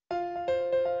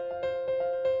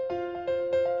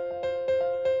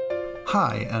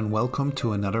Hi, and welcome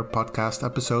to another podcast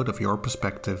episode of Your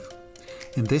Perspective.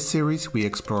 In this series, we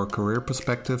explore career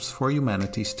perspectives for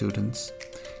humanities students.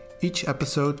 Each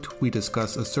episode, we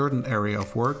discuss a certain area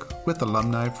of work with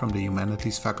alumni from the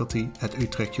humanities faculty at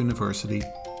Utrecht University.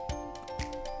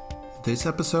 This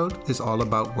episode is all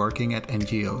about working at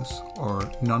NGOs, or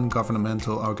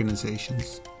non-governmental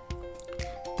organizations.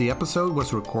 The episode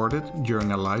was recorded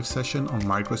during a live session on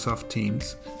Microsoft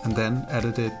Teams and then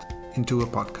edited into a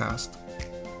podcast.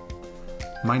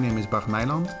 My name is Bart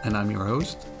Nijland and I'm your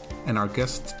host, and our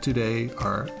guests today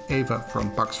are Eva from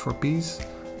Pax for Peace,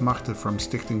 Marte from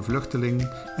Stichting Vluchteling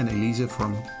and Elise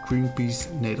from Greenpeace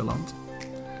Nederland.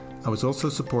 I was also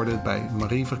supported by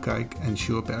Marie Verkijk and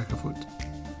Sjoerd Bergervoet.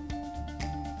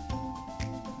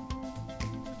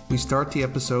 We start the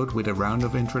episode with a round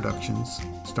of introductions,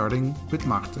 starting with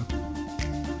Marte.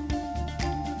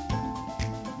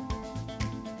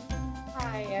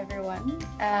 Hi everyone,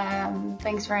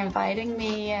 thanks for inviting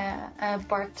me,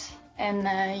 Bart and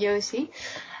Josie.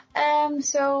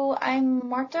 So I'm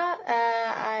Marte.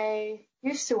 I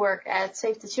used to work at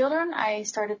Save the Children. I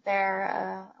started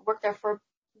there, worked there for a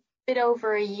bit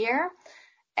over a year.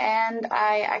 And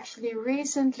I actually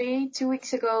recently, 2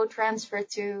 weeks ago, transferred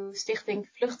to Stichting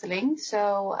Vluchteling.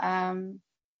 So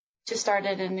just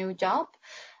started a new job.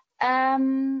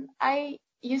 I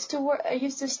used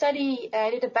to study.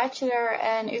 I did a bachelor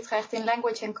in Utrecht in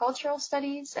language and cultural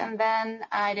studies, and then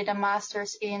I did a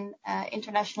master's in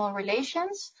international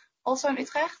relations, also in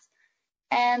Utrecht.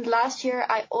 And last year,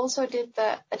 I also did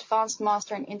the advanced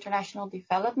master in international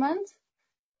development.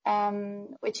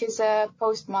 Which is a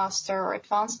postmaster or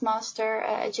advanced master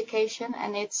education,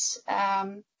 and it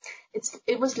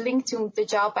was linked to the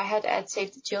job I had at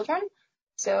Save the Children.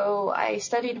 So I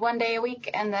studied 1 day a week,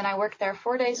 and then I worked there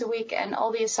 4 days a week, and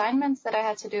all the assignments that I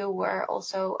had to do were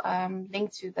also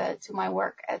linked to my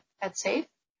work at Save.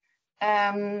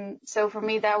 So for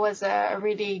me, that was a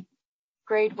really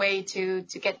great way to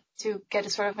get a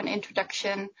sort of an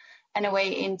introduction and a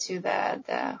way into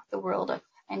the world of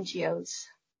NGOs.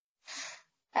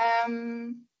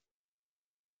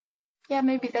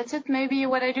 Maybe that's it. Maybe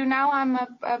what I do now, I'm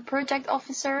a project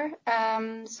officer.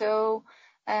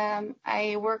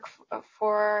 I work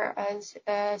for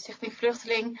Stichting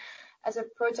Vluchteling as a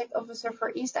project officer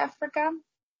for East Africa.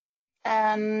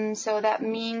 So that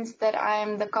means that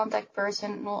I'm the contact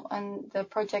person and the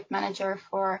project manager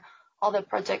for all the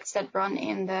projects that run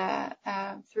in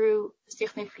through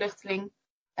Stichting Vluchteling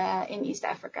in East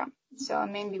Africa. So I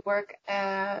mainly work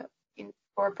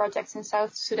for projects in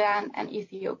South Sudan and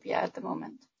Ethiopia at the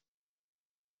moment.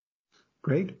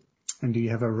 Great. And do you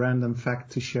have a random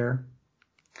fact to share?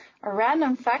 A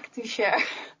random fact to share?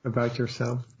 About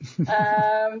yourself?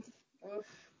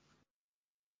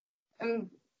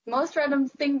 Most random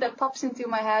thing that pops into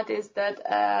my head is that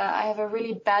I have a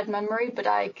really bad memory, but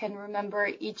I can remember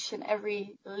each and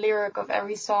every lyric of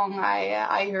every song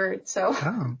I heard. So.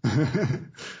 Oh,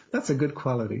 that's a good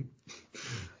quality.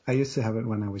 I used to have it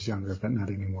when I was younger, but not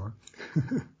anymore.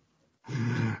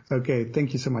 Okay,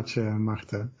 thank you so much,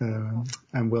 Marte.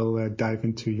 And we'll dive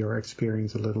into your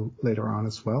experience a little later on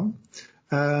as well.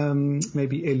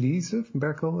 Maybe Elise from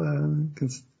Berkel can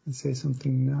say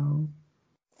something now.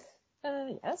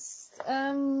 Yes.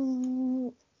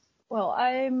 Well,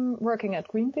 I'm working at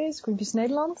Greenpeace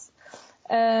Nederland.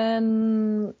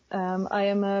 And I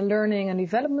am a learning and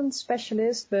development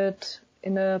specialist, but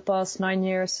in the past 9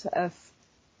 years, I've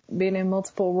been in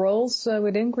multiple roles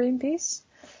within Greenpeace.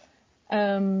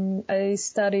 I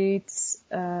studied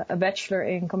a bachelor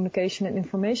in communication and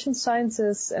information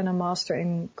sciences and a master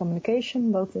in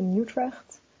communication, both in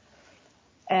Utrecht.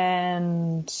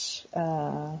 And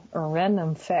a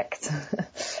random fact,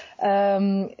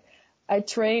 I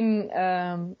train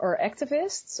or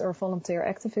activists or volunteer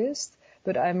activists,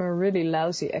 but I'm a really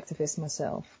lousy activist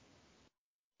myself.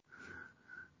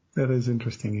 That is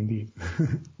interesting indeed.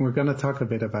 We're going to talk a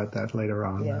bit about that later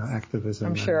on, yes, activism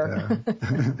I'm sure.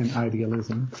 And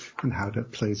idealism and how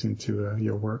that plays into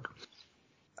your work.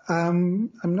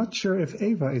 I'm not sure if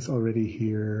Eva is already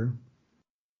here.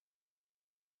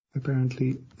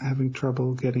 Apparently having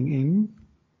trouble getting in.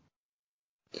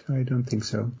 So I don't think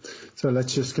so. So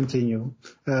let's just continue.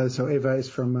 So Eva is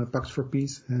from Pax for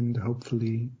Peace, and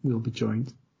hopefully we'll be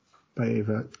joined by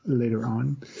Eva later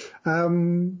on.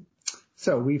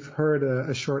 So we've heard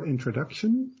a short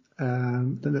introduction.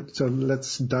 So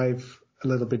let's dive a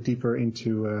little bit deeper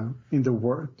into the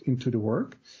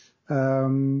work.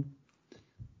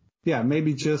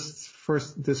 Maybe just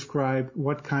first describe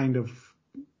what kind of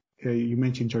you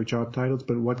mentioned your job titles,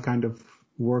 but what kind of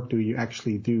work do you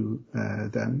actually do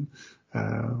then?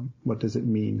 What does it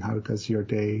mean? How does your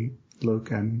day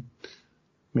look and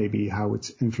maybe how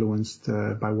it's influenced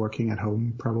by working at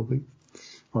home, probably.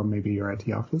 Or maybe you're at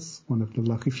the office, one of the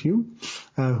lucky few.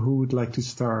 Who would like to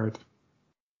start?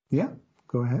 Yeah,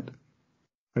 go ahead.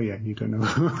 Oh yeah, you don't know.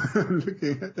 I'm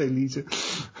looking at Elise.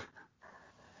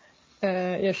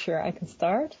 Yeah, sure, I can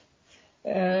start.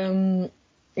 I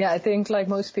think like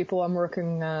most people, I'm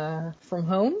working from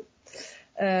home.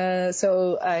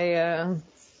 So I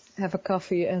have a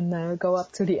coffee and go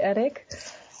up to the attic.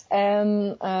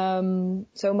 And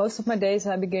so most of my days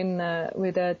I begin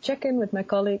with a check-in with my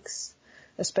colleagues,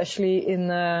 especially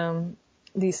in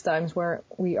these times where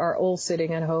we are all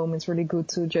sitting at home. It's really good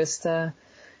to just have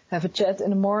a chat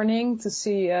in the morning to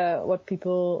see what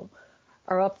people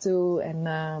are up to and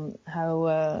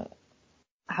how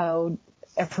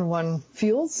everyone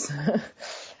feels.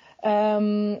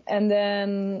 And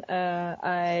then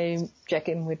I check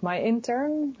in with my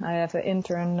intern. I have an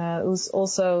intern who's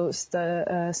also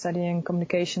studying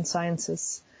communication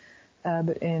sciences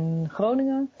but in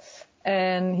Groningen.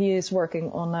 And he is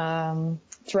working on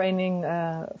training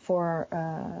for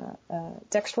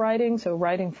text writing, so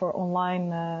writing for online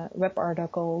web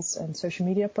articles and social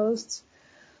media posts.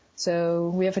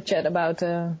 So we have a chat about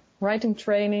writing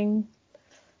training.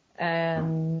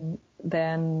 And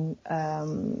then,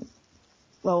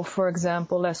 for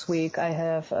example, last week I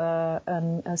have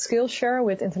a Skillshare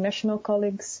with international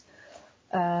colleagues.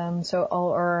 So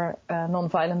all our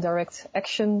nonviolent direct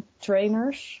action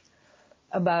trainers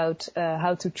about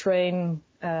how to train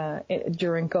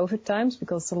during COVID times,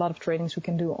 because a lot of trainings we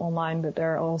can do online, but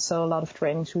there are also a lot of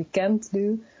trainings we can't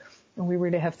do. And we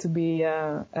really have to be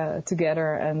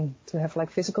together and to have like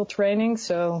physical training.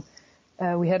 So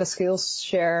we had a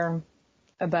Skillshare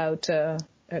about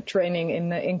training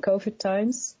in COVID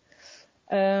times.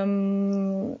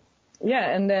 And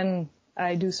then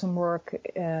I do some work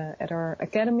at our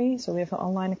academy. So we have an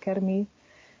online academy,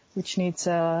 which needs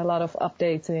a lot of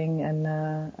updating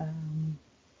and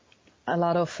a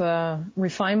lot of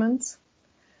refinement.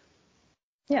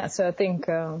 Yeah, so I think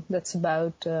that's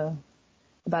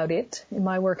about it in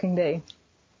my working day.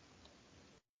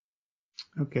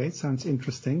 Okay, sounds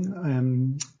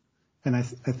interesting. And I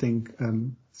think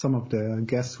some of the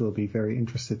guests will be very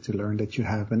interested to learn that you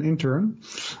have an intern.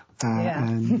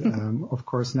 And of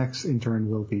course, next intern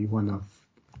will be one of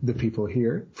the people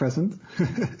here present.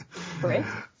 Great.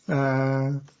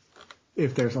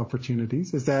 If there's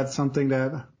opportunities. Is that something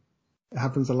that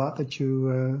happens a lot, that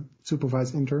you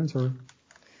supervise interns? Or?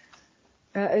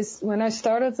 When I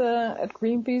started at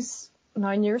Greenpeace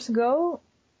 9 years ago,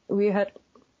 we had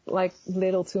like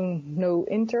little to no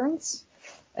interns.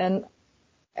 And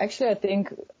actually, I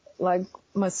think like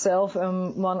myself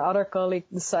and one other colleague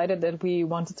decided that we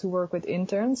wanted to work with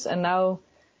interns. And now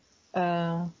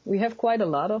we have quite a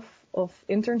lot of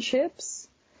internships.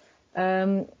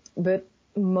 But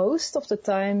most of the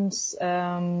times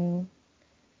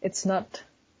it's not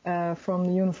from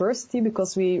the university,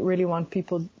 because we really want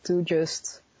people to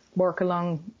just work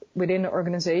along within the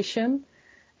organization.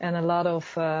 And a lot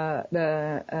of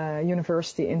the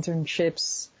university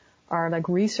internships are like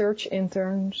research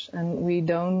interns, and we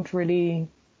don't really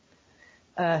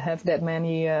have that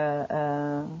many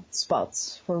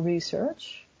spots for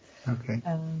research. Okay.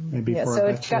 Maybe for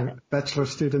a bachelor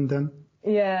student then?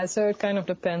 Yeah, so it kind of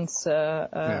depends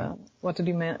what the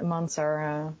demands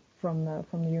are from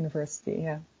the university.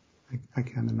 Yeah, I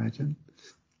can imagine.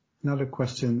 Another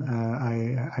question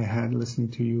I had listening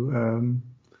to you.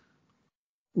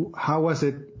 How was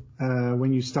it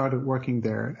when you started working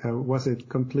there? Was it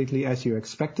completely as you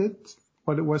expected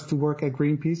what it was to work at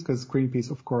Greenpeace? Because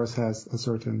Greenpeace, of course, has a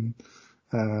certain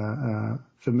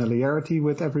familiarity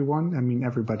with everyone. I mean,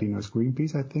 everybody knows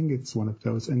Greenpeace, I think. It's one of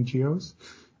those NGOs.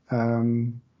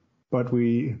 But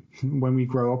when we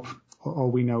grow up, all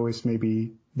we know is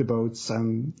maybe the boats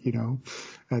and,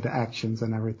 the actions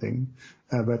and everything.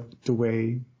 But the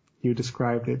way you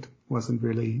described it wasn't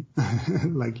really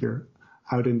like you're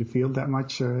out in the field that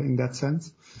much in that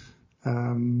sense.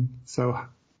 So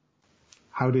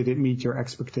how did it meet your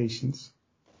expectations?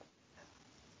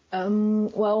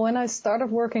 Well, when I started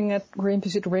working at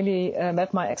Greenpeace, it really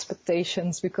met my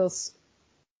expectations, because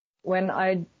when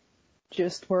I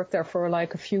just worked there for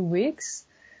like a few weeks,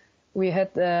 we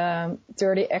had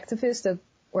 30 activists that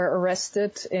were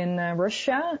arrested in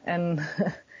Russia and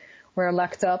were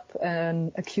locked up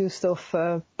and accused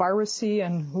of piracy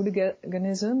and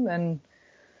hooliganism. And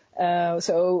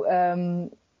so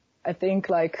I think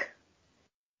like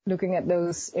looking at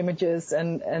those images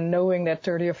and knowing that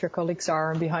 30 of your colleagues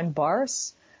are behind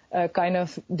bars kind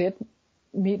of did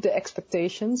meet the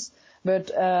expectations.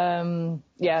 But in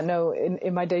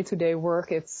my day-to-day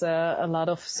work, it's a lot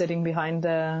of sitting behind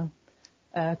the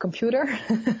computer,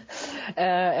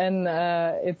 and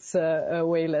it's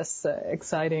way less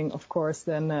exciting, of course,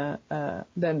 than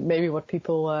maybe what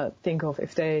people think of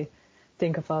if they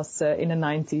think of us in the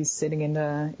 90s sitting in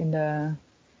the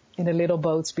little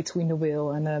boats between the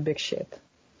wheel and a big ship.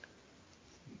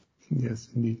 Yes,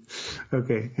 indeed.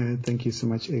 Okay, thank you so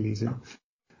much, Elise.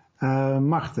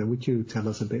 Marta, would you tell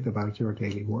us a bit about your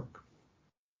daily work?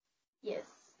 Yes.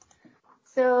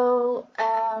 So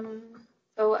I'm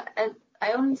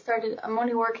only started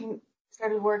working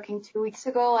 2 weeks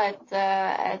ago at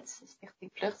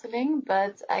Stichting Vluchteling,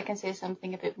 but I can say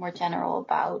something a bit more general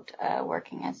about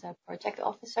working as a project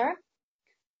officer.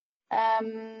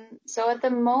 So at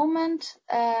the moment,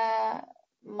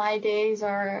 my days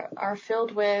are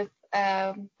filled with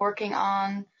working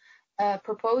on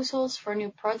proposals for new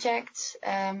projects,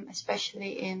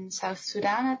 especially in South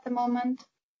Sudan at the moment,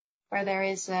 where there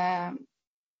is the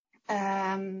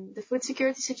food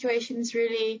security situation is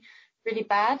really, really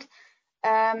bad.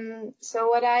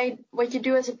 So what you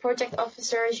do as a project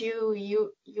officer is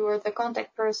you are the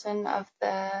contact person of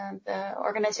the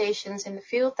organizations in the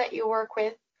field that you work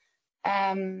with.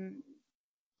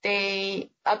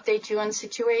 They update you on the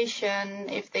situation.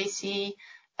 If they see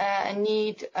a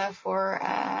need for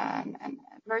an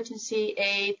emergency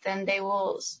aid, then they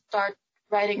will start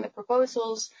writing the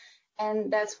proposals,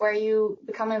 and that's where you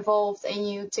become involved,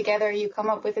 and together you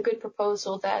come up with a good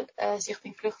proposal that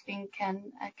Stichting Vluchteling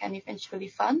can eventually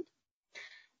fund.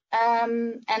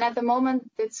 And at the moment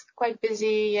it's quite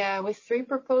busy with 3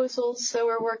 proposals, so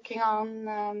we're working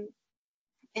on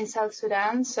in South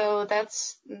Sudan, so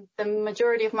that's the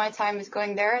majority of my time is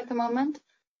going there at the moment.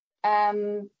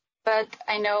 But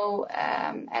I know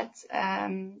at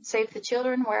Save the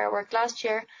Children, where I worked last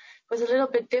year, was a little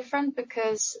bit different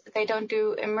because they don't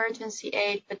do emergency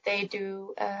aid, but they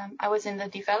do. I was in the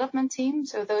development team,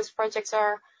 so those projects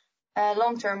are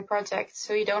long-term projects.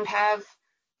 So you don't have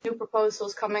new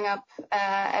proposals coming up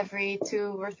every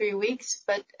 2 or 3 weeks,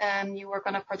 but you work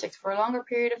on a project for a longer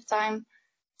period of time.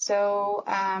 So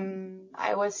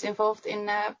I was involved in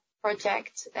a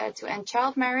project to end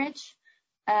child marriage.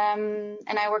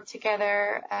 And I worked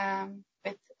together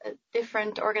with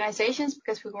different organizations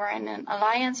because we were in an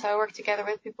alliance. So I worked together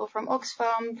with people from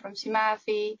Oxfam, from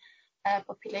CIMAVI,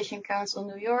 Population Council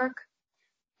New York.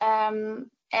 And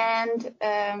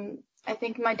I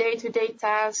think my day-to-day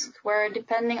tasks were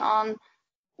depending on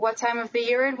what time of the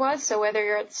year it was. So whether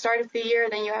you're at the start of the year,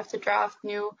 then you have to draft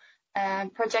new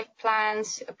project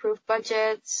plans, approve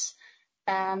budgets.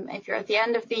 If you're at the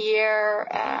end of the year,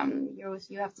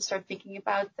 you have to start thinking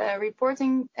about the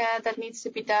reporting that needs to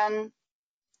be done.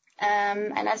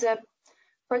 And as a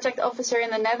project officer in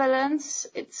the Netherlands,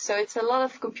 it's a lot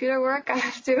of computer work, I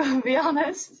have to be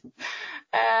honest.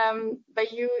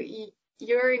 But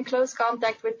you're in close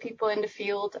contact with people in the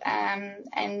field,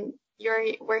 and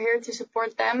we're here to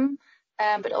support them,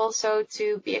 but also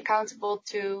to be accountable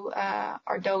to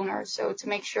our donors. So to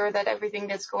make sure that everything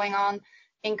that's going on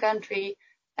in country,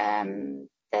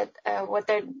 that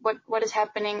what is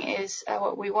happening is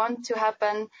what we want to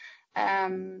happen.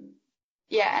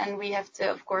 And we have to,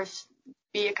 of course,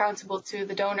 be accountable to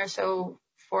the donor. So,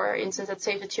 for instance, at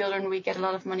Save the Children, we get a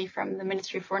lot of money from the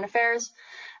Ministry of Foreign Affairs.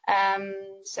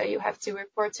 So you have to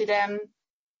report to them,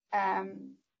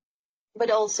 but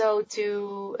also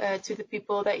to the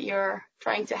people that you're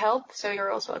trying to help. So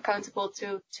you're also accountable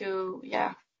to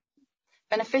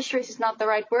beneficiaries is not the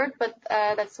right word, but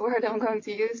that's the word I'm going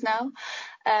to use now.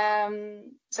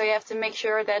 So you have to make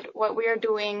sure that what we are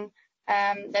doing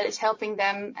that is helping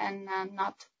them and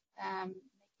not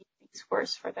making things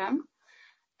worse for them.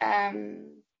 I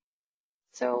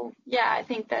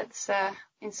think that's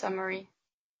in summary.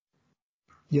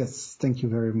 Yes, thank you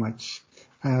very much.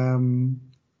 And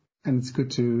it's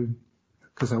good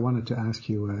because I wanted to ask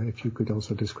you if you could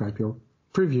also describe your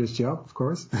previous job, of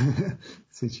course,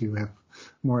 since you have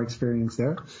more experience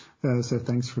there. So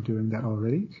thanks for doing that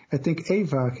already. I think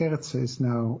Eva Gerritsen is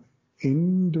now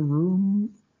in the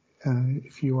room.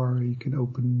 If you are, you can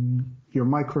open your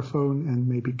microphone and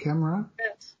maybe camera.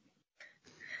 Yes.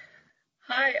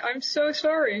 Hi, I'm so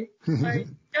sorry. I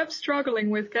kept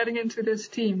struggling with getting into this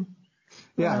team.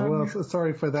 Yeah, well,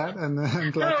 sorry for that, and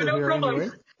I'm glad you're here anyway.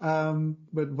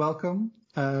 But welcome.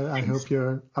 I hope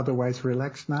you're otherwise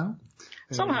relaxed now.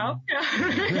 Somehow,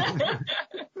 yeah.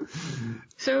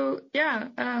 So,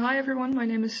 hi everyone. My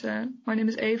name is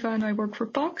Eva, and I work for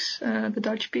PAX, the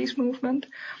Dutch Peace Movement.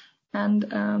 And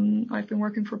I've been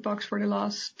working for PAX for the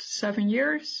last 7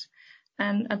 years.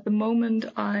 And at the moment,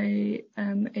 I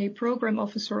am a program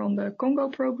officer on the Congo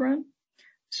program.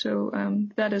 So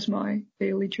that is my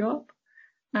daily job.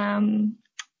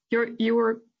 You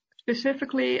were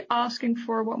specifically asking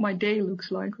for what my day looks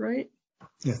like, right?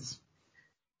 Yes.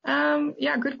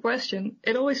 Yeah, good question.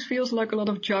 It always feels like a lot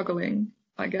of juggling,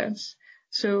 I guess.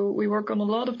 So we work on a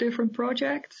lot of different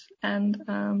projects, and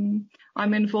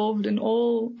I'm involved in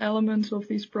all elements of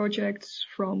these projects,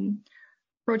 from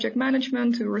project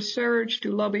management to research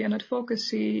to lobby and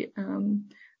advocacy,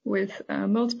 with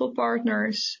multiple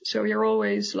partners. So you're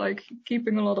always like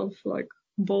keeping a lot of like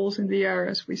balls in the air,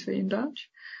 as we say in Dutch.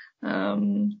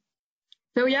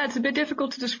 So yeah, it's a bit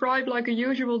difficult to describe like a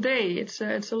usual day. It's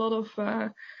a lot of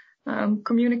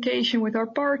communication with our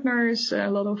partners, a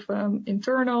lot of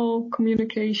internal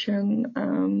communication.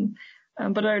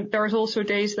 But there's also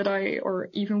days that or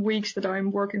even weeks that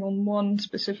I'm working on one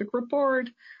specific report.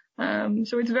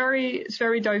 So it's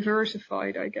very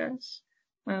diversified, I guess.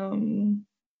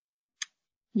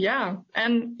 Yeah.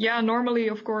 And yeah, normally,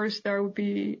 of course,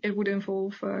 it would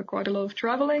involve quite a lot of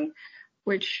traveling,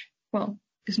 which, well,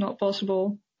 is not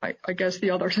possible. I guess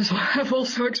the others as well have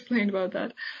also explained about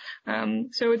that.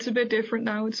 So it's a bit different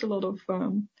now. It's a lot of,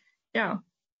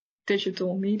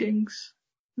 digital meetings.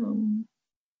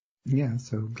 Yeah,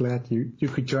 so glad you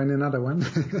could join another one.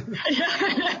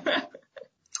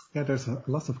 Yeah, there's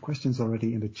lots of questions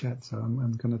already in the chat, so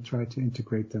I'm going to try to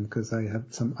integrate them because I have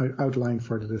some outline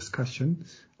for the discussion.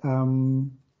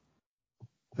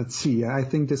 Let's see. I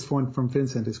think this one from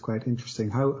Vincent is quite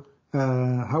interesting. How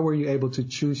were you able to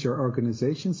choose your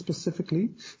organization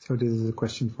specifically? So this is a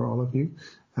question for all of you,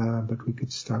 but we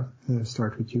could start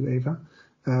with you, Eva.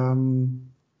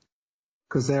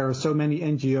 Because there are so many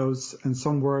NGOs and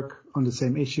some work on the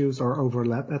same issues or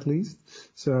overlap at least.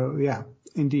 So yeah,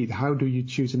 indeed, how do you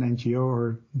choose an NGO,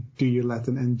 or do you let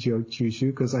an NGO choose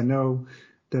you? Because I know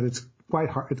that it's quite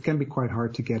hard. It can be quite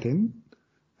hard to get in.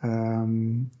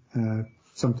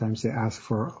 Sometimes they ask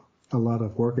for a lot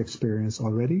of work experience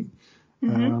already.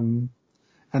 Mm-hmm.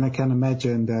 And I can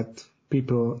imagine that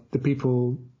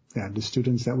the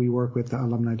students that we work with, the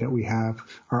alumni that we have,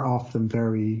 are often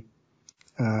very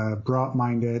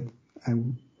broad-minded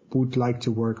and would like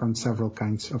to work on several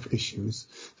kinds of issues.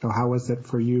 So how was that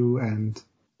for you? And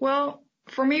well,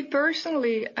 for me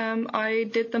personally, I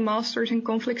did the Master's in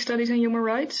Conflict Studies and Human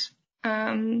Rights.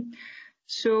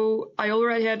 So I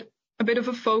already had a bit of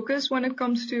a focus when it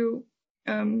comes to,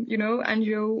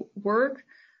 NGO work.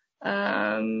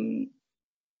 Well,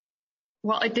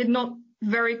 I did not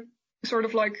very sort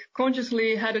of like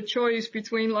consciously had a choice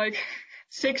between like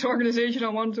 6 organizations I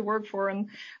wanted to work for. And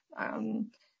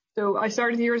so I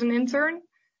started here as an intern.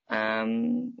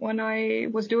 When I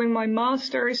was doing my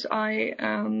master's, I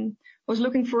was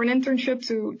looking for an internship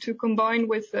to combine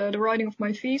with the writing of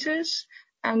my thesis.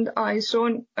 And I saw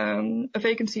a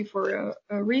vacancy for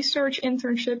a research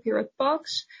internship here at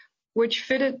PAX, which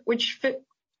fit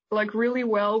like really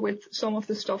well with some of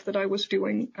the stuff that I was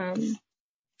doing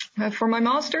for my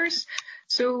master's.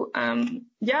 So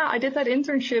I did that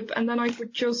internship, and then I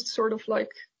could just sort of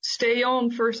like stay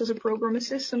on first as a program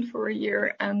assistant for a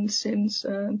year, and since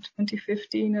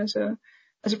 2015 as a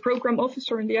program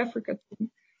officer in the Africa team.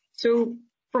 So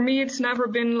for me, it's never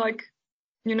been like,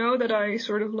 that I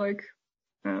sort of like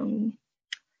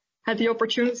had the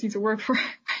opportunity to work for.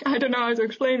 I don't know how to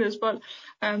explain this, but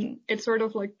it sort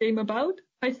of like came about,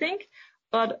 I think.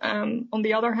 But on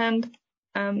the other hand,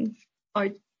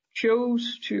 I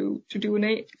chose to do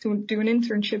an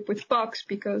internship with PAX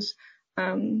because,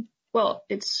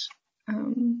 it's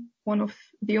one of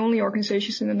the only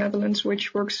organizations in the Netherlands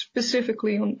which works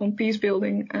specifically on peace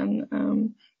building, and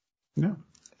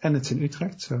and it's in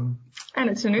Utrecht, so. And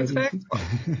it's in Utrecht.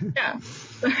 Yeah.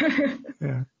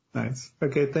 Yeah, nice.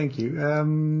 Okay, thank you.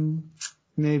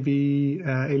 Maybe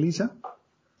Elisa.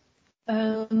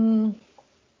 I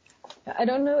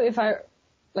don't know if I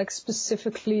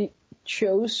specifically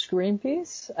chose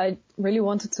Greenpeace. I really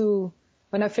wanted to.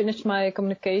 When I finished my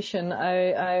communication,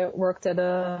 I worked at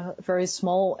a very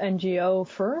small NGO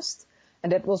first,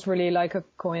 and that was really like a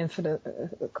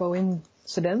coincidence.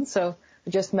 So I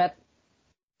just met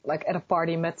at a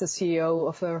party, met the CEO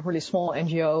of a really small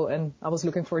NGO, and I was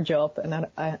looking for a job, and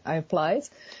I applied.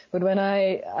 But when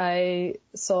I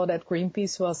saw that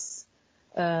Greenpeace was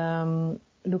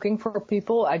looking for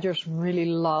people, I just really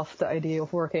loved the idea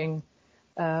of working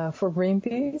for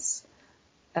Greenpeace.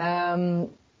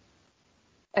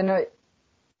 And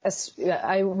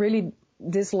I really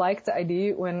disliked the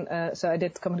idea when, so I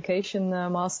did communication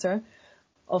master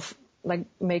of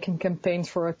making campaigns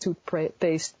for a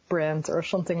toothpaste brand or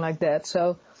something like that.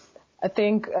 So I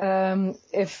think,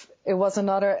 if it was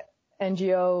another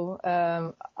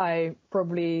NGO, I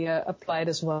probably applied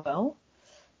as well.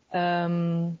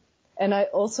 And I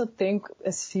also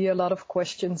see a lot of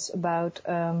questions about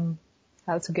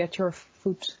how to get your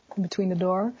foot between the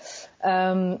door.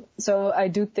 So I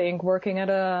do think working at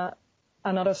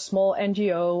another small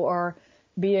NGO or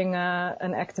being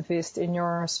an activist in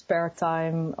your spare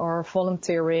time or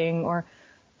volunteering, or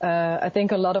I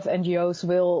think a lot of NGOs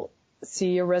will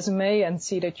see your resume and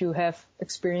see that you have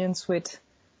experience with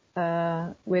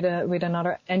another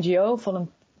NGO,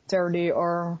 voluntarily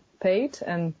or paid,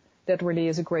 and that really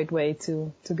is a great way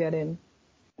to get in.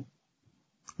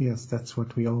 Yes, that's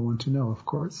what we all want to know, of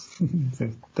course.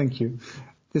 So, thank you.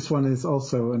 This one is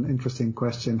also an interesting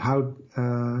question. How,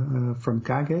 from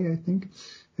Kage, I think,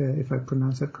 if I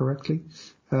pronounce that correctly,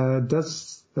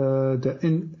 does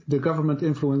the government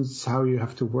influence how you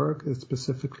have to work,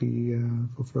 specifically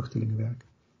for Vluchtelingenwerk?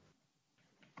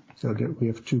 So that we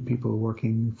have 2 people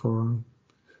working for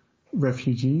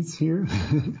refugees here.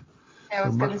 I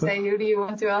was going to say, who do you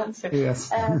want to answer?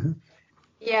 Yes.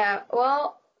 Yeah,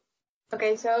 well,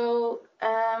 okay, so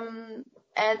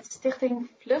at Stichting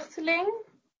Vluchteling,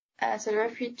 so the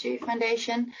Refugee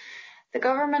Foundation, the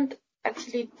government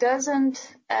actually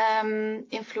doesn't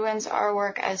influence our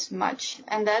work as much,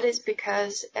 and that is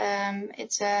because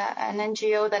it's an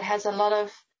NGO that has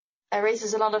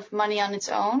raises a lot of money on its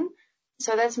own.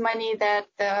 So that's money that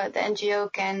the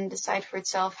NGO can decide for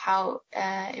itself how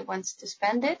it wants to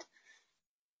spend it.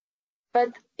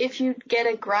 But if you get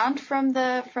a grant from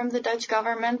the Dutch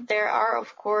government, there are,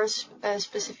 of course,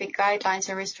 specific guidelines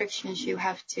and restrictions you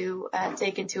have to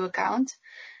take into account.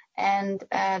 And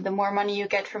the more money you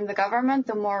get from the government,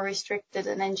 the more restricted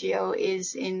an NGO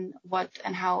is in what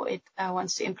and how it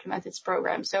wants to implement its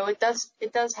program. So it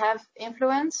does have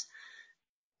influence.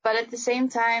 But at the same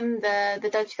time, the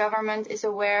Dutch government is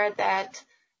aware that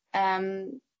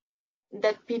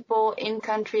that people in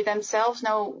country themselves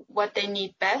know what they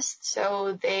need best.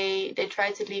 So they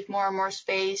try to leave more and more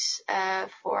space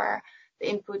for the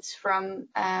inputs from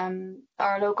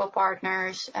our local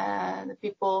partners, the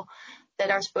people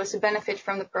that are supposed to benefit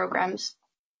from the programs.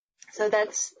 So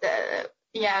that's a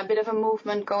bit of a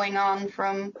movement going on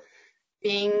from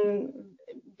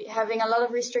having a lot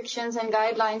of restrictions and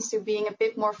guidelines to being a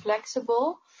bit more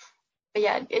flexible. But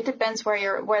yeah, it depends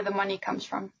where the money comes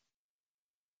from.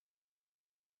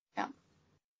 Yeah.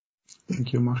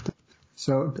 Thank you, Marta.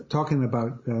 So talking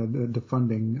about the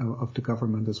funding of the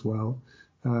government as well,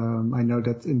 I know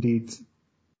that indeed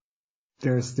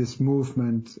there's this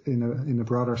movement in a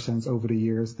broader sense over the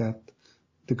years that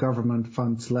the government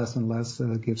funds less and less,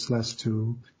 gives less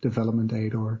to development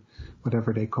aid or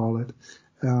whatever they call it.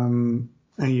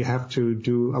 And you have to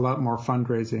do a lot more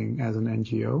fundraising as an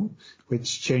NGO,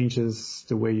 which changes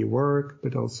the way you work,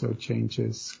 but also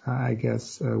changes, I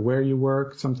guess, where you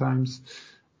work sometimes.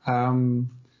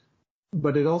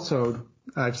 But it also,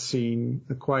 I've seen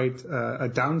quite a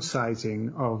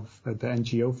downsizing of the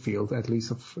NGO field, at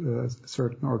least of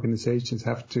certain organizations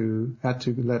had to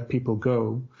let people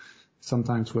go,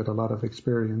 sometimes with a lot of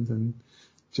experience, and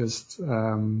just,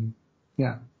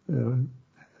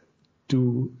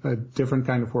 do a different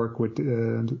kind of work with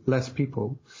less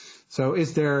people. So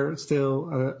is there still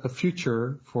a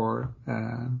future for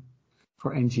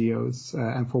NGOs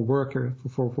and for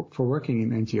working in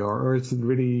NGO, or is it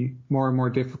really more and more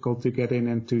difficult to get in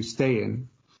and to stay in?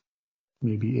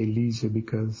 Maybe Elise,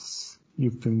 because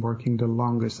you've been working the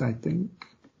longest, I think.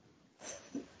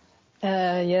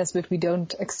 Yes, but we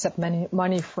don't accept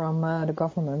money from the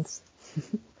government.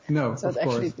 No, so of it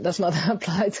actually course. does not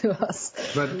apply to us.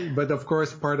 But of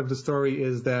course, part of the story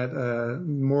is that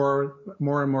more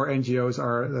and more NGOs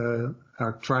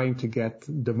are trying to get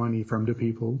the money from the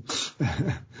people.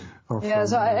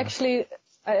 So I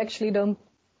actually don't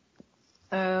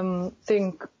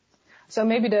think. So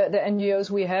maybe the NGOs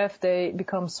we have, they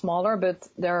become smaller, but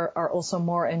there are also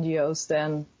more NGOs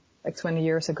than like 20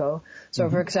 years ago. So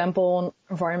for example, on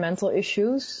environmental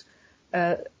issues,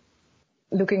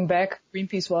 looking back,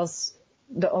 Greenpeace was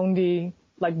the only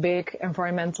like big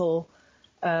environmental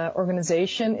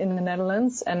organization in the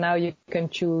Netherlands, and now you can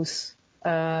choose.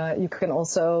 You can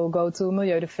also go to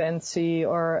Milieudefensie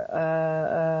or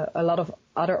a lot of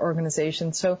other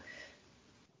organizations. So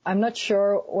I'm not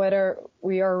sure whether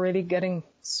we are really getting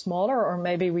smaller, or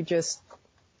maybe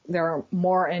there are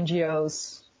more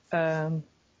NGOs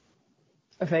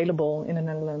available in the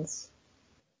Netherlands.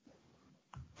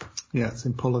 Yes,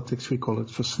 in politics we call it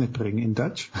versnippering in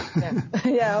Dutch.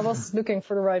 Yeah, I was looking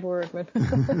for the right word, but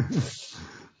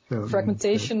so,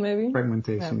 fragmentation maybe.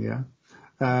 Fragmentation, yeah.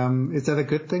 Is that a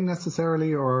good thing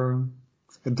necessarily, or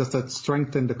does that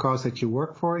strengthen the cause that you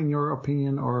work for, in your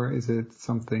opinion, or is it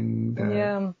something that...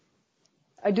 Yeah,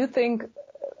 I do think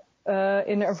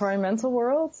in the environmental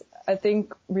world, I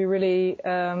think we really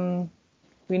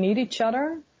we need each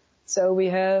other. So we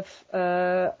have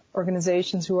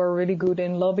organizations who are really good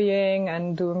in lobbying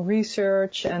and doing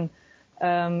research. And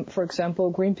for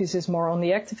example, Greenpeace is more on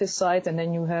the activist side, and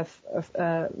then you have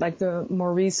like the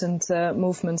more recent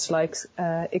movements like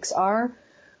XR,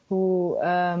 who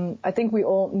I think we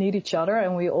all need each other,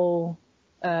 and we all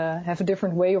have a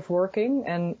different way of working.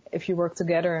 And if you work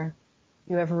together,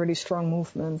 you have a really strong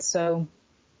movement. So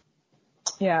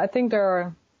yeah, I think there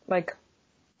are like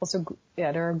also,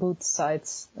 there are good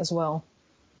sides as well.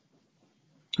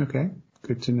 Okay,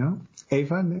 good to know.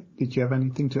 Eva, did you have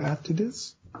anything to add to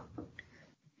this?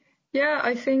 Yeah,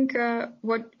 I think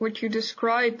what you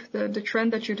describe, the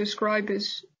trend that you describe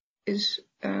is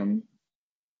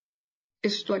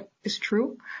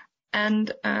true,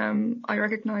 and I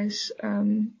recognize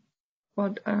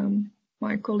what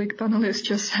my colleague panelist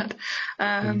just said.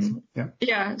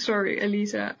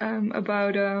 Elisa,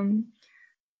 about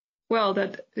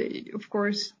that of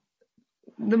course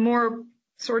the more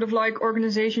sort of like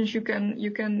organizations you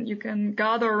can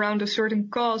gather around a certain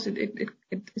cause, it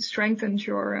strengthens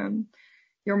your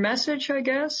message, I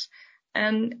guess.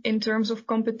 And in terms of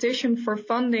competition for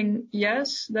funding,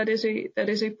 yes, that is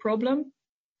a problem.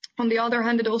 On the other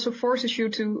hand, it also forces you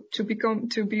to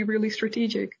be really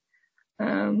strategic,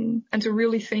 and to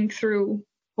really think through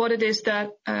what it is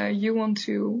that you want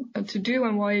to do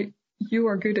and why you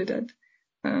are good at it.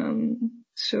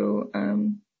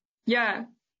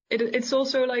 It's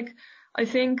also like, I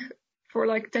think for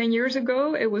like 10 years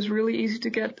ago, it was really easy to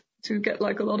get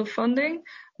like a lot of funding,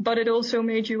 but it also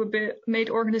made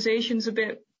organizations a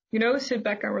bit, sit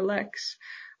back and relax.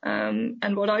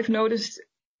 And what I've noticed,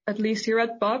 at least here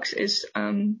at Pax, is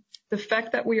the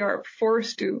fact that we are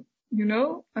forced to,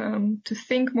 to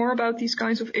think more about these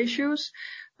kinds of issues.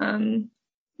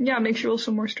 Makes you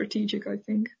also more strategic, I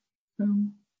think.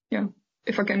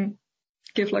 If I can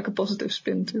give like a positive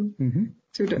spin to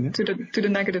the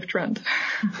negative trend.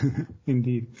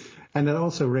 Indeed. And that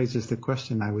also raises the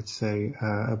question, I would say,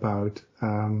 about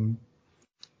the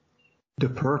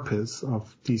purpose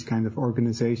of these kind of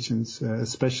organizations,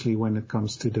 especially when it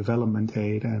comes to development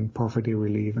aid and poverty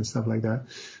relief and stuff like that.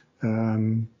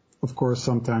 Of course,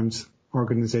 sometimes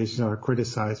organizations are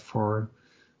criticized for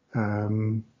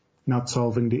not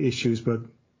solving the issues, but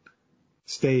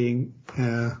staying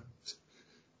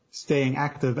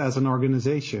active as an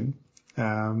organization.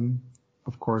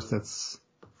 Of course, that's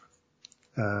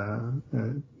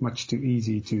much too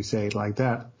easy to say it like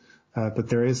that. But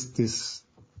there is this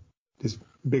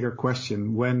bigger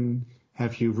question: when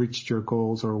have you reached your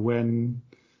goals, or when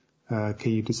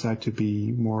can you decide to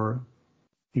be more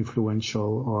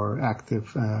influential or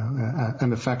active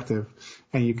and effective?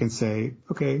 And you can say,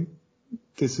 okay,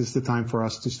 this is the time for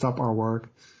us to stop our work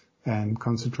and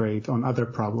concentrate on other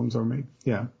problems, or maybe,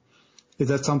 Is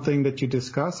that something that you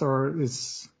discuss, or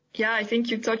is... Yeah, I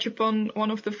think you touch upon one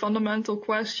of the fundamental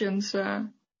questions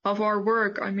of our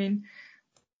work. I mean,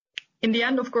 in the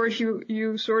end, of course,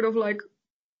 you sort of like,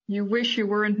 you wish you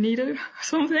weren't needed or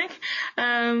something.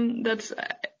 That's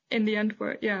in the end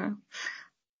what,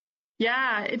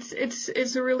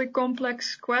 it's a really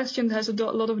complex question. It has a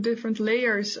lot of different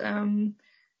layers.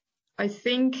 I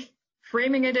think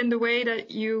framing it in the way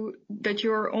that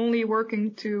you're only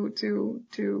working to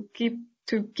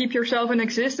keep yourself in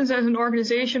existence as an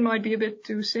organization might be a bit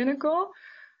too cynical,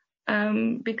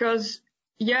 because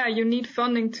you need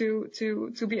funding to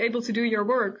be able to do your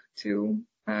work, the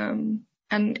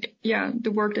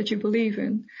work that you believe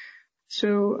in.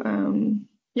 So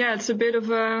it's a bit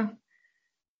of a,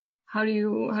 how do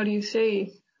you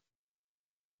say?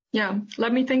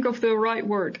 Let me think of the right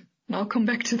word, and I'll come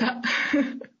back to that.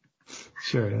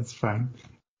 Sure, that's fine.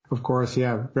 Of course,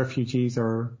 refugees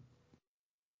are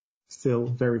still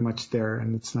very much there,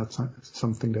 and it's not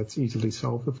something that's easily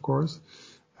solved, of course.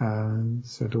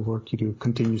 So the work you do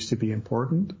continues to be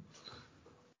important.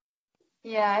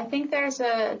 Yeah, I think there's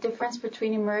a difference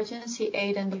between emergency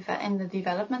aid and the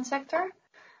development sector.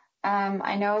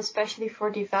 I know especially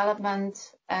for development,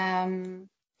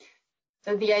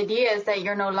 so the idea is that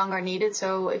you're no longer needed.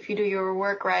 So if you do your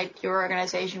work right, your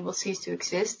organization will cease to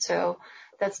exist. So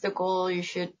that's the goal you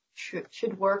should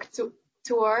work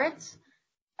towards.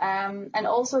 And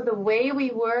also the way we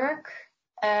work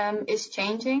is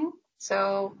changing.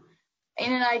 So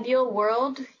in an ideal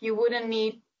world, you wouldn't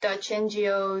need Dutch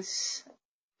NGOs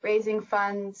raising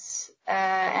funds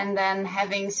and then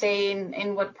having say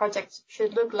in what projects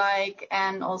should look like,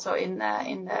 and also in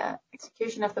the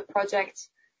execution of the project.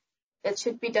 That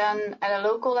should be done at a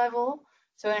local level.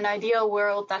 So in an ideal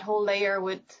world, that whole layer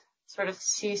would sort of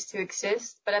cease to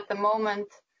exist. But at the moment,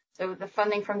 So the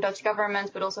funding from Dutch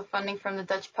government, but also funding from the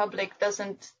Dutch public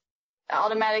doesn't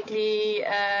automatically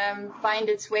find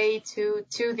its way to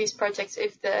these projects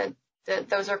if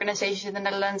those organizations in the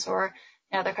Netherlands or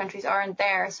in other countries aren't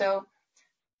there. So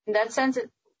in that sense,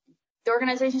 the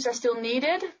organizations are still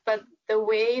needed, but the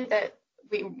way that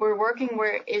we're working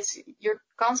you're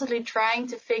constantly trying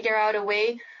to figure out a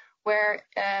way where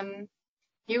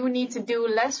you need to do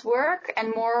less work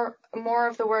and more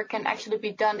of the work can actually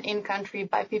be done in country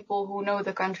by people who know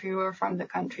the country, who are from the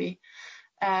country,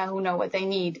 who know what they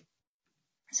need.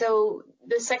 So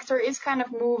the sector is kind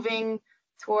of moving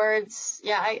towards,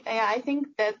 I think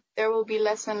that there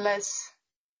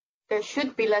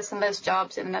should be less and less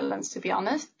jobs in the Netherlands, to be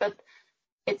honest, but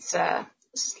it's a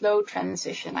slow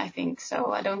transition, I think.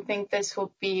 So I don't think this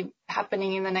will be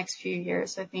happening in the next few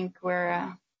years. I think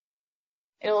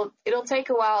it'll take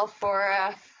a while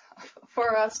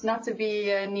for us not to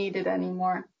be needed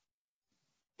anymore.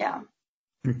 Yeah.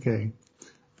 Okay.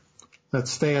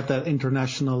 Let's stay at that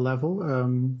international level.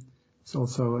 It's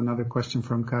also another question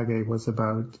from Kage was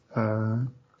about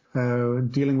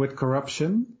dealing with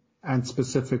corruption and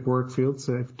specific work fields,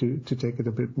 to take it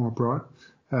a bit more broad.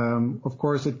 Of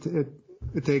course, it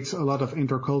takes a lot of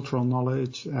intercultural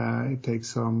knowledge. It takes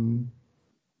some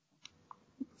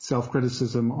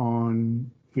self-criticism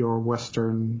on your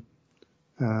Western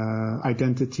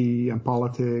identity and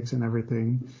politics and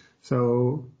everything.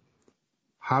 So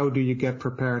how do you get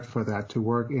prepared for that, to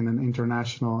work in an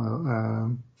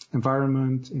international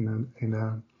environment,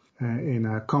 in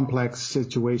a complex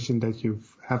situation that you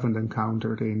haven't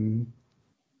encountered in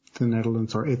the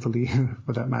Netherlands or Italy,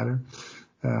 for that matter?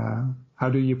 How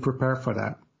do you prepare for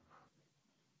that?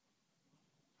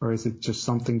 Or is it just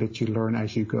something that you learn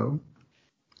as you go?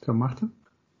 So, Marta?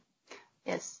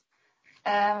 Yes.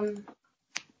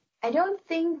 I don't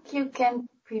think you can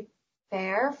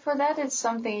prepare for that. It's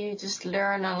something you just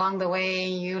learn along the way.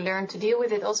 You learn to deal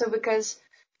with it also because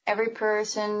every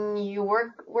person you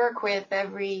work with,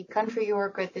 every country you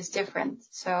work with is different.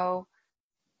 So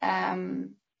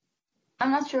I'm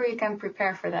not sure you can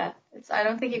prepare for that. I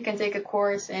don't think you can take a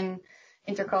course in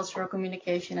intercultural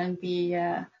communication and be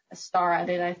a star at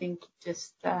it. I think you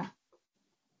just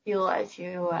feel as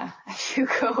you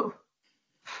go.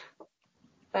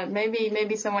 But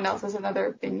maybe someone else has another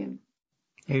opinion.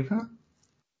 Eva?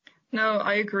 No,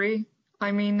 I agree.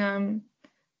 I mean,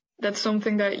 that's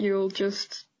something that you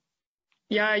just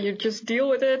deal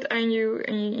with it and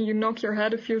you knock your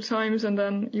head a few times and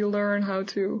then you learn how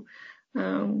to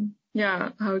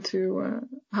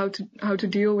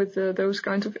deal with those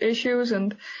kinds of issues.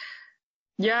 And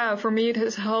yeah, for me, it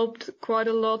has helped quite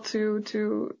a lot to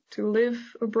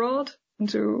live abroad and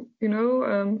to,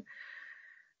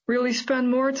 really spend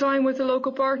more time with the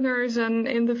local partners and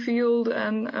in the field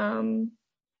and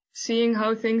seeing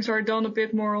how things are done a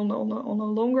bit more on a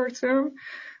longer term.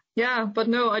 Yeah, but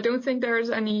no, I don't think there's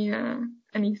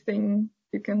anything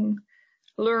you can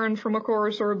learn from a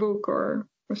course or a book or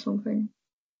something.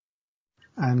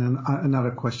 And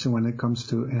another question when it comes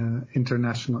to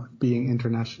being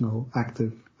international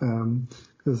active,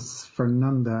 because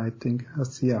Fernanda, I think,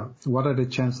 what are the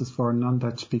chances for a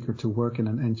non-Dutch speaker to work in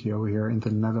an NGO here in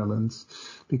the Netherlands?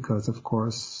 Because, of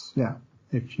course,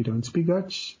 if you don't speak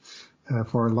Dutch,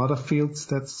 for a lot of fields,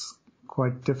 that's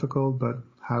quite difficult, but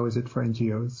how is it for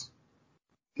NGOs?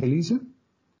 Elise,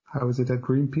 how is it at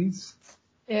Greenpeace?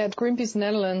 Yeah, at Greenpeace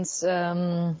Netherlands,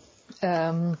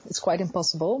 it's quite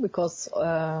impossible because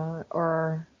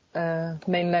our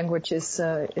main language is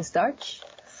Dutch,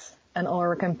 and all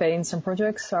our campaigns and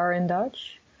projects are in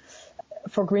Dutch.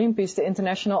 For Greenpeace, the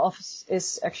international office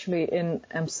is actually in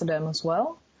Amsterdam as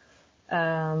well.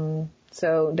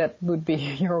 So that would be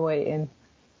your way in.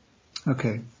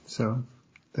 Okay, so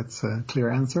that's a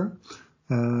clear answer.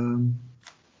 What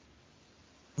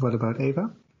about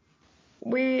Eva?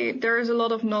 There is a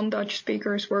lot of non-Dutch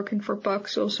speakers working for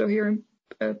PAX also here in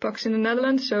PAX in the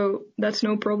Netherlands, so that's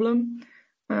no problem.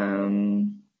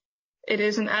 It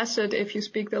is an asset if you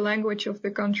speak the language of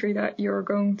the country that you're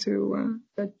going to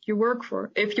that you work for.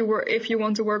 If you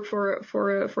want to work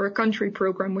for a country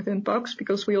program within PAX,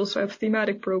 because we also have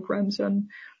thematic programs and.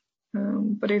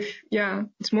 But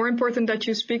it's more important that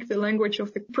you speak the language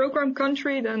of the program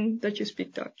country than that you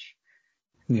speak Dutch.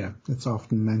 Yeah, it's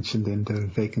often mentioned in the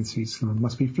vacancies. So it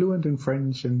must be fluent in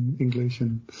French and English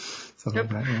and stuff like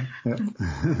that. Yeah.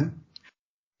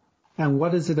 And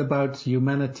what is it about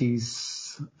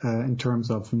humanities in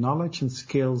terms of knowledge and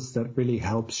skills that really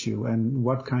helps you? And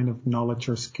what kind of knowledge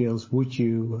or skills would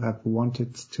you have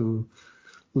wanted to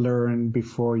learn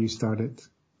before you started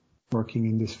working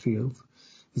in this field?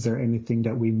 is there anything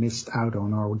that we missed out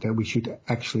on or that we should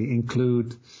actually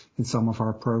include in some of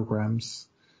our programs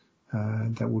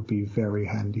that would be very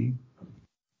handy?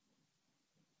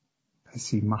 I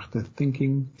see Marta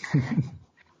thinking.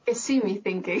 You see me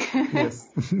thinking. Yes.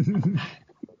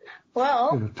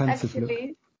 Well,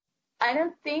 actually, I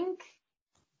don't think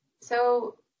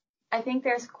so. I think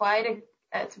there's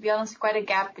to be honest, quite a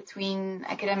gap between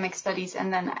academic studies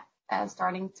and then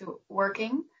starting to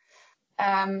working.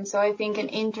 So I think an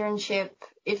internship,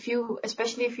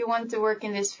 especially if you want to work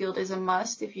in this field, is a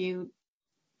must. If you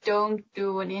don't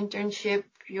do an internship,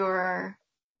 you're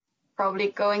probably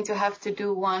going to have to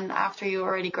do one after you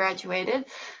already graduated.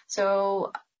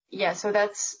 So yeah, so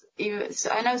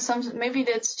I know maybe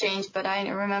that's changed, but I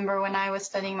remember when I was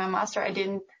studying my master, I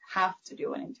didn't have to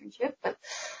do an internship, but,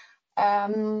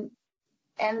 and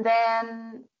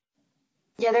then,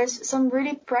 yeah, there's some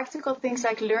really practical things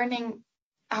like learning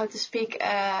how to speak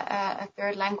a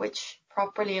third language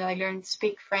properly, like learning to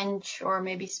speak French or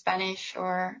maybe Spanish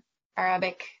or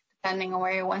Arabic, depending on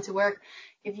where you want to work.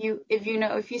 If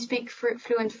you speak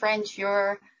fluent French,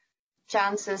 your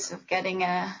chances of getting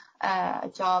a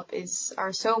job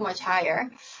are so much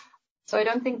higher. So I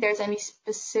don't think there's any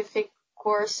specific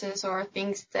courses or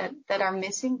things that are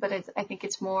missing, but I think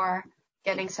it's more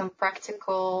getting some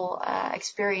practical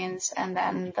experience and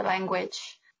then the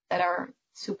language that are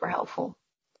super helpful.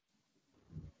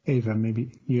 Eva,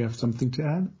 maybe you have something to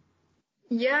add?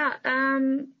 Yeah.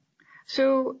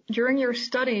 So during your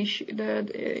studies,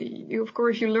 of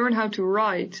course you learn how to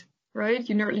write, right?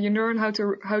 You learn how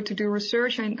to do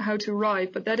research and how to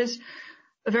write, but that is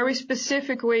a very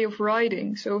specific way of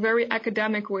writing, so a very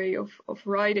academic way of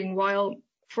writing. While,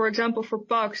 for example, for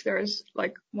PAX, there is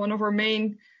like one of our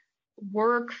main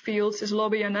work fields is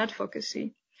lobby and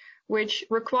advocacy, which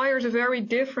requires a very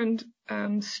different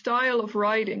style of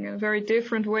writing, a very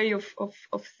different way of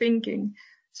thinking.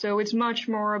 So it's much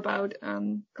more about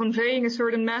conveying a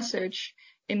certain message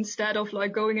instead of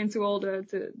like going into all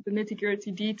the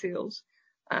nitty-gritty details.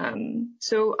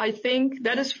 So I think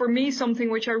that is for me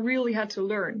something which I really had to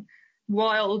learn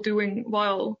while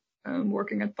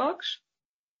working at PAX.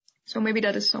 So maybe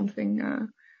that is something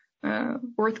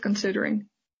worth considering.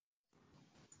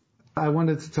 I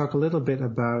wanted to talk a little bit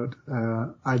about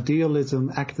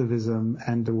idealism, activism,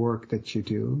 and the work that you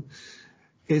do.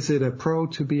 Is it a pro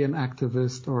to be an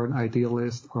activist or an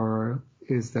idealist, or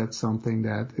is that something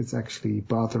that is actually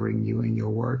bothering you in your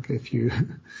work? If you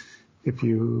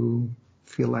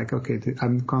feel like, okay,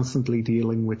 I'm constantly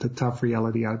dealing with the tough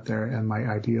reality out there and my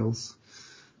ideals,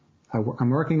 I'm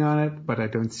working on it, but I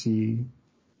don't see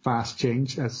fast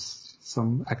change as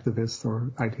some activists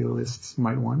or idealists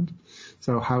might want.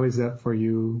 So how is that for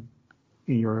you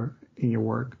in your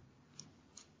work?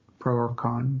 Pro or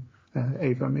con?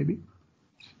 Eva, maybe?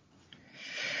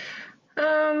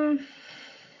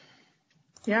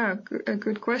 Yeah, a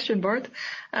good question, Bart.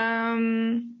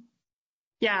 Yeah,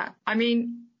 I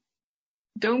mean,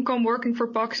 don't come working for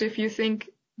PAX if you think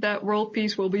that world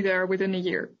peace will be there within a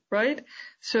year, right?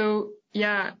 So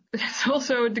yeah, it's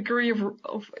also a degree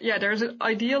of there's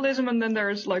idealism and then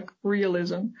there's like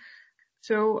realism.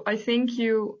 So I think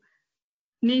you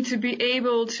need to be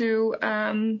able to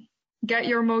get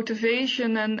your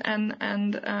motivation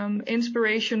and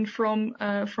inspiration from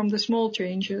the small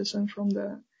changes and from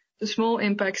the small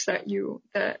impacts that you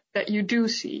do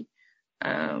see.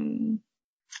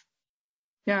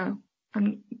 Yeah,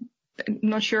 I'm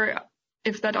not sure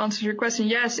if that answers your question.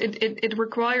 Yes, it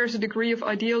requires a degree of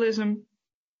idealism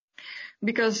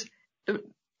because the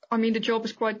job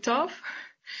is quite tough.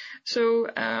 So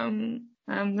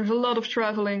there's a lot of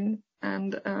traveling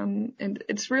and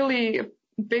it's really a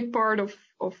big part of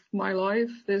my life,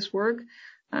 this work.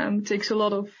 It takes a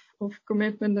lot of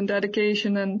commitment and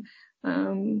dedication and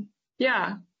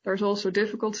there's also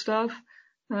difficult stuff.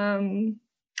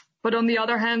 But on the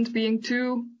other hand, being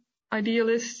too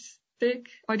idealist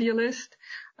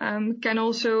can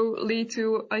also lead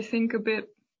to, I think, a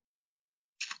bit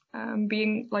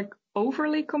being like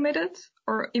overly committed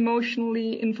or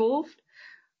emotionally involved,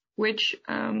 which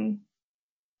can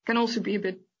also be a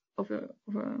bit of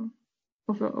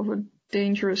a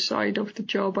dangerous side of the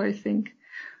job, I think.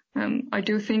 I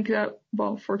do think that,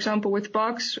 well, for example, with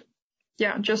PAX,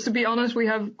 just to be honest, we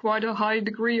have quite a high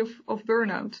degree of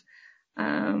burnout,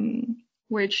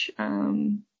 which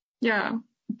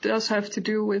does have to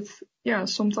do with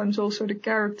sometimes also the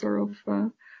character of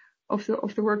the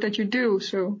work that you do.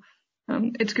 So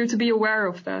it's good to be aware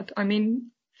of that. I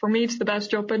mean, for me, it's the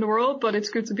best job in the world, but it's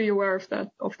good to be aware of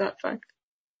that fact.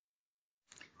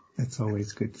 It's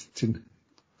always good to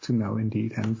know,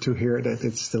 indeed, and to hear that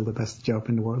it's still the best job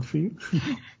in the world for you.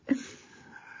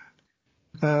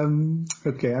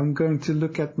 Okay, I'm going to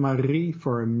look at Marie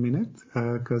for a minute,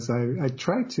 because I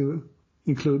tried to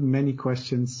include many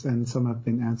questions and some have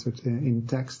been answered in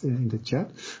text in the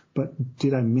chat, but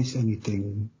did I miss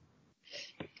anything?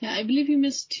 Yeah, I believe you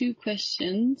missed 2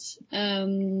 questions.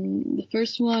 The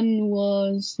first one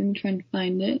was, I'm trying to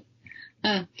find it.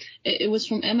 It was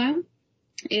from Emma.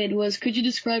 It was, could you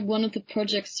describe one of the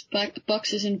projects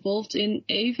Pax is involved in,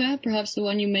 Eva? Perhaps the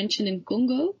one you mentioned in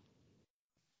Congo?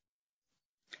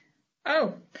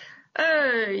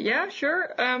 Yeah,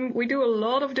 sure. We do a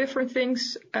lot of different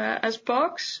things as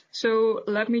Pax. So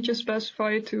let me just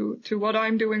specify to what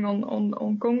I'm doing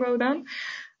on Congo then.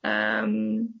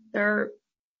 There are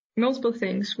multiple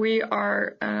things. We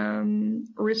are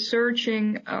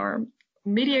researching or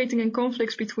mediating in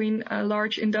conflicts between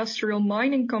large industrial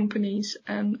mining companies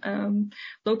and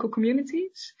local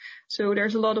communities. So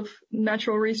there's a lot of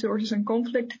natural resources and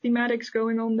conflict thematics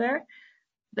going on there.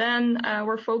 Then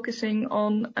we're focusing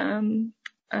on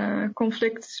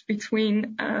conflicts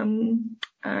between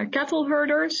cattle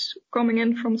herders coming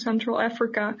in from Central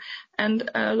Africa and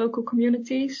local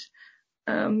communities.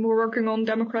 We're working on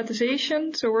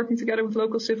democratization, so working together with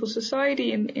local civil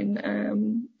society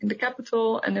in the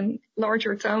capital and in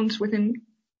larger towns within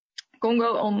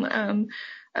Congo on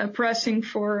pressing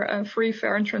for free,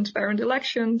 fair, and transparent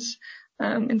elections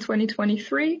in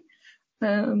 2023.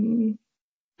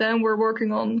 Then we're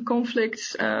working on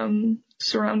conflicts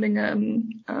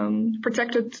surrounding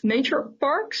protected nature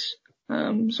parks.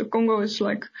 So Congo is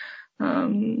like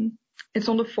it's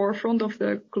on the forefront of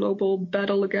the global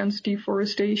battle against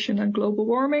deforestation and global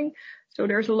warming. So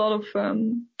there's a lot of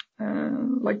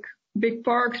like big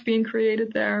parks being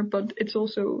created there, but that's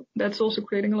also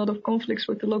creating a lot of conflicts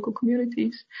with the local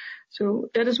communities. So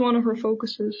that is one of our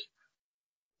focuses.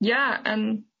 Yeah,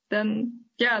 and then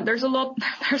there's a lot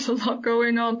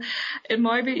going on. It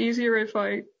might be easier if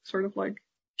I sort of like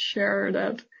share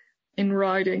that in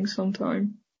writing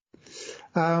sometime.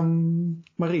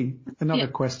 Marie, another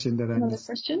question that I Another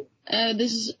question.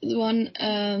 This is the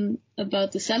one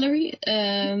about the salary.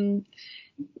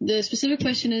 The specific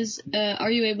question is,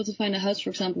 are you able to find a house,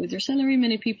 for example, with your salary?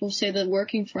 Many people say that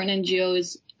working for an NGO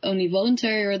is only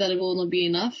voluntary or that it will not be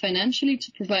enough financially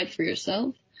to provide for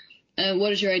yourself.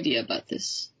 What is your idea about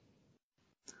this?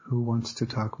 Who wants to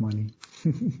talk money?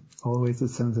 Always a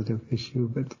sensitive issue,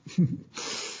 but...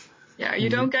 Yeah, you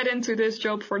don't get into this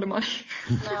job for the money.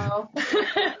 No.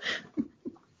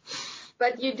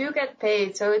 But you do get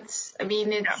paid, so it's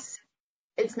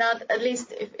not, at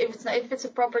least if it's a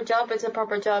proper job, it's a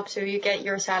proper job, so you get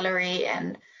your salary,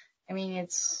 and I mean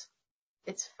it's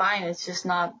fine. It's just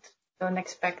not, don't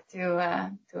expect to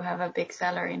have a big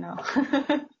salary, no.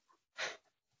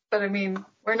 But I mean,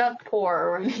 we're not poor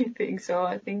or anything, so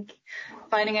I think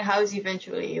finding a house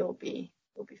eventually you'll be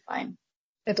fine.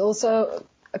 It also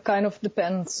kind of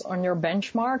depends on your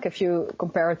benchmark. If you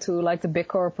compare it to like the big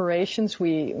corporations,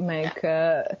 we make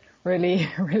really,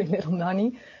 really little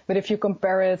money. But if you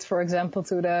compare it, for example,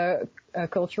 to the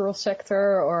cultural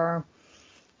sector or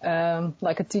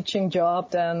like a teaching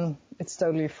job, then it's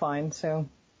totally fine. So,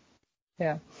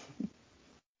 yeah.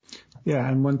 Yeah,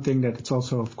 and one thing that it's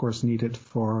also, of course, needed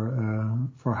for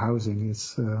housing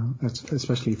is,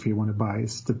 especially if you want to buy,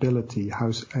 is stability. How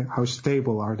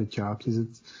stable are the jobs? Is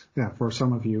it? Yeah, for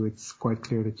some of you, it's quite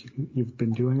clear that you've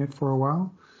been doing it for a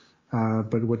while.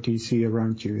 But what do you see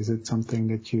around you? Is it something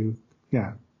that you,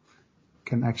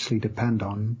 can actually depend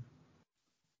on?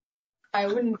 I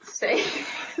wouldn't say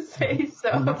so.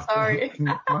 Sorry.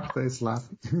 Marta is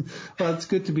laughing. Well, it's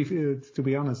good to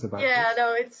be honest about it. Yeah,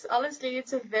 no, it's honestly,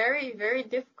 it's a very, very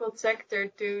difficult sector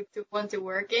to want to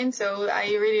work in. So I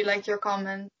really like your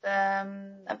comment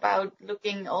about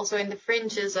looking also in the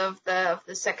fringes of the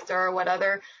sector. What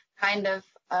other kind of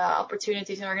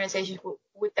opportunities and organizations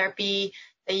would there be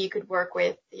that you could work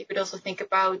with? You could also think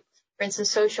about, for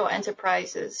instance, social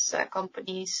enterprises,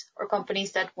 companies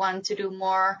that want to do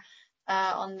more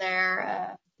on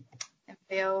their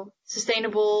MVO,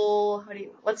 sustainable,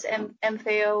 what's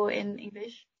MVO in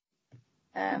English?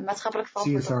 Maatschappelijk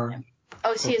verantwoord. CSR.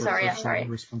 Oh, CSR, yeah, sorry.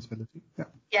 Responsibility.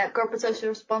 Yeah, corporate social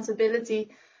responsibility.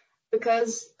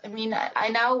 Because, I mean, I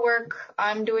now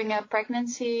I'm doing a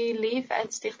pregnancy leave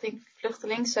at Stichting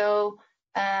Vluchteling, so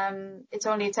it's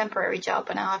only a temporary job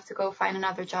and I'll have to go find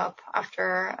another job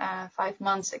after 5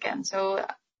 months again. So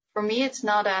for me, it's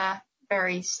not a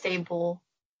very stable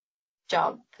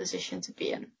job position to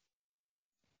be in.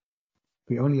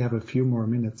 We only have a few more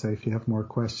minutes, so if you have more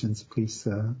questions, please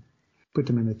put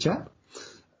them in the chat.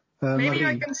 Maybe Marie.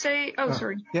 I can say,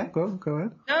 sorry. Yeah, go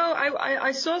ahead. No,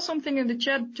 I saw something in the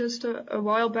chat just a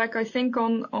while back, I think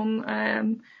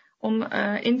on on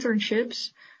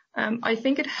internships, I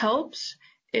think it helps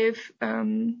if,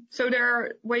 so there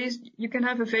are ways you can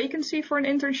have a vacancy for an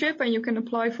internship and you can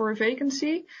apply for a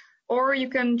vacancy, or you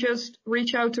can just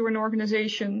reach out to an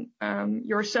organization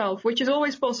yourself, which is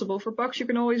always possible. For PAX, you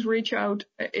can always reach out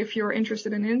if you're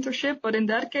interested in an internship, but in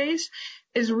that case,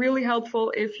 it's really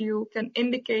helpful if you can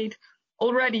indicate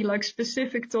already like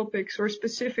specific topics or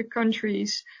specific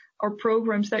countries or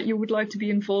programs that you would like to be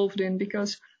involved in,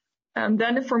 because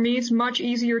then for me, it's much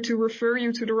easier to refer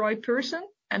you to the right person,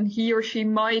 and he or she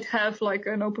might have like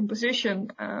an open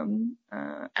position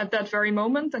at that very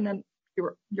moment, and then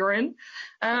you're in.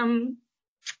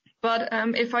 But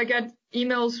if I get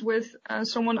emails with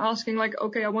someone asking like,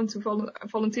 okay, I want to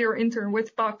volunteer or intern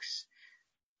with PAX,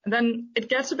 then it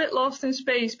gets a bit lost in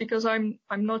space, because I'm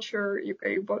not sure,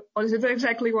 okay, what is it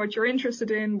exactly what you're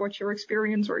interested in, what's your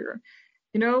experience, or your,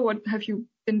 what have you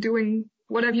been doing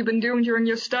during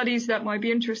your studies that might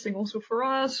be interesting also for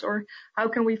us, or how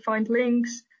can we find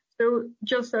links? So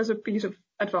just as a piece of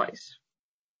advice.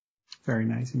 Very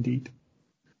nice indeed.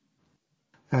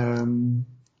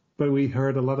 But we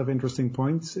heard a lot of interesting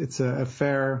points. It's a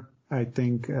fair, I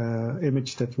think,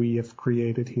 image that we have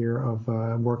created here of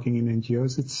working in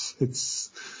NGOs.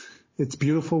 It's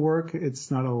beautiful work. It's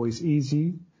not always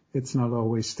easy. It's not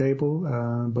always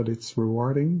stable, but it's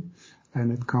rewarding,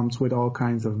 and it comes with all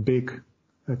kinds of big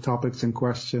topics and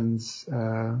questions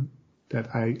that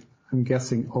I'm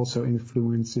guessing also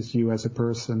influences you as a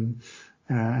person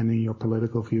and in your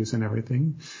political views and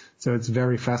everything. So it's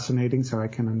very fascinating. So I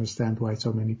can understand why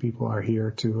so many people are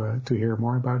here to hear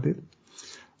more about it.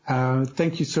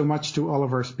 Thank you so much to all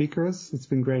of our speakers. It's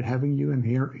been great having you and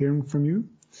hearing from you.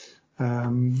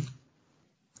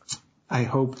 I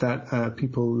hope that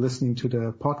people listening to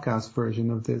the podcast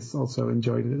version of this also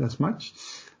enjoyed it as much.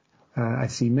 I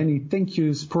see many thank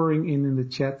yous pouring in the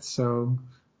chat, so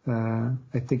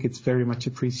I think it's very much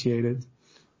appreciated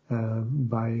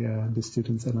by the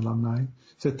students and alumni.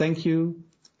 So thank you.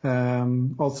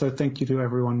 Also thank you to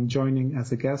everyone joining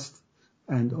as a guest,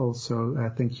 and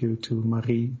also thank you to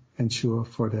Marie and Sjoerd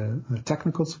for the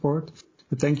technical support.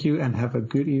 But thank you and have a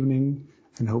good evening,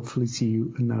 and hopefully see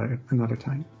you another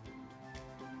time.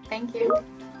 Thank you.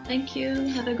 Thank you.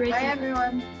 Have a great Bye, day.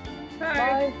 everyone.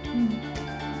 Bye.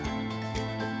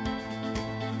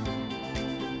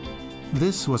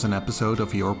 This was an episode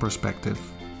of Your Perspective.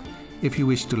 If you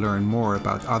wish to learn more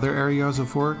about other areas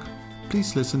of work,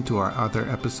 please listen to our other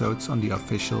episodes on the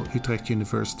official Utrecht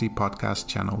University podcast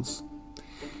channels.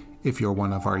 If you're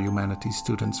one of our humanities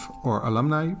students or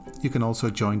alumni, you can also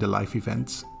join the live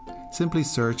events. Simply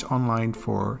search online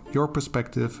for Your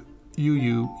Perspective,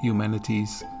 UU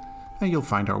Humanities, and you'll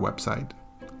find our website.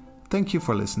 Thank you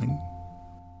for listening.